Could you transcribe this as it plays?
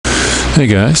Hey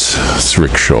guys, it's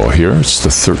Rick Shaw here. It's the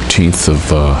 13th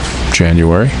of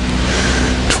January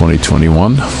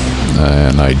 2021,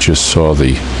 and I just saw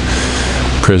the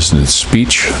president's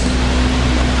speech,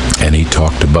 and he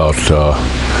talked about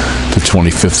the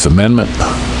 25th Amendment,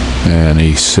 and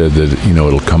he said that,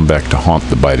 it'll come back to haunt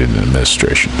the Biden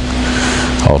administration.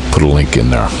 I'll put a link in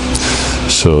there.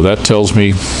 So that tells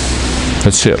me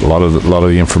that's it. A lot of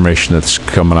the information that's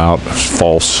coming out is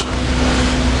false,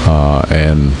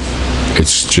 and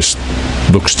it's just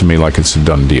looks to me like it's a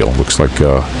done deal. Looks like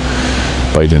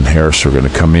Biden and Harris are going to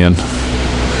come in,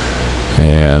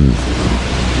 and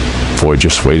boy,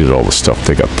 just wait at all the stuff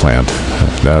they got planned.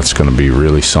 That's going to be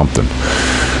really something.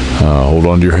 Hold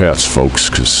on to your hats, folks,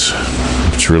 because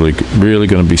it's really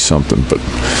going to be something. But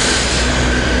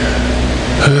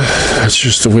that's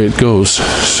just the way it goes.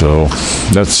 So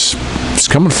it's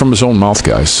coming from his own mouth,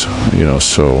 guys.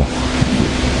 So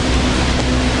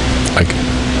I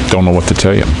don't know what to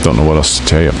tell you. Don't know what else to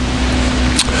tell you.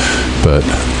 But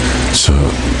it's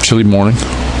a chilly morning.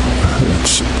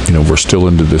 We're still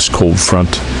into this cold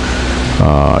front.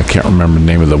 I can't remember the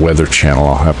name of the weather channel.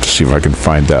 I'll have to see if I can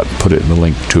find that and put it in the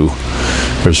link too.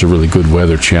 There's a really good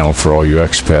weather channel for all you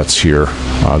expats here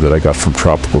that I got from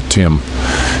Tropical Tim,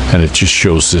 and it just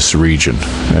shows this region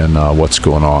and what's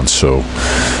going on. So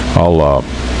I'll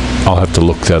have to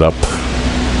look that up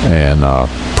and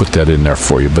put that in there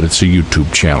for you. But it's a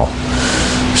YouTube channel,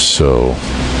 so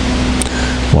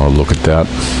want to look at that.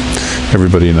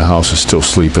 Everybody in the house is still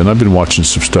sleeping. I've been watching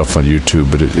some stuff on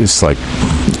YouTube, but it's like,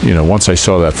 once I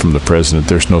saw that from the president,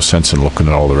 there's no sense in looking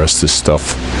at all the rest of this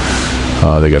stuff.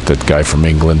 They got that guy from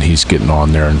England. He's getting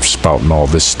on there and spouting all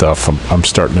this stuff. I'm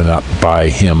starting to not buy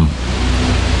him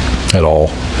at all.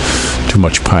 Too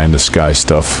much pie in the sky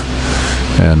stuff.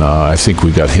 And I think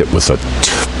we got hit with a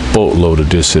boatload of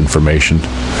disinformation.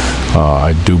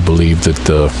 I do believe that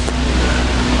the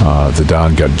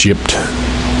Don got gypped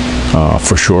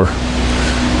for sure.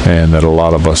 And that a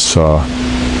lot of us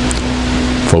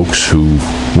folks who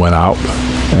went out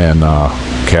and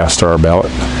cast our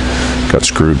ballot got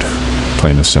screwed,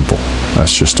 plain and simple.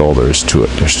 That's just all there is to it.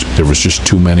 There was just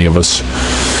too many of us,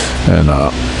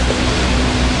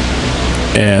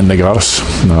 and they got us.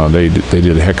 They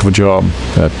did a heck of a job.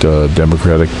 That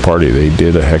Democratic Party, they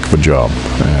did a heck of a job,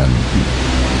 and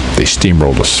they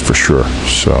steamrolled us for sure.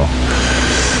 So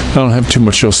I don't have too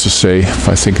much else to say. If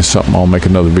I think of something, I'll make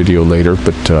another video later.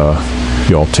 But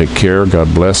y'all take care.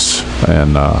 God bless.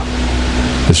 And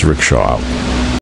this is Rick Shaw out.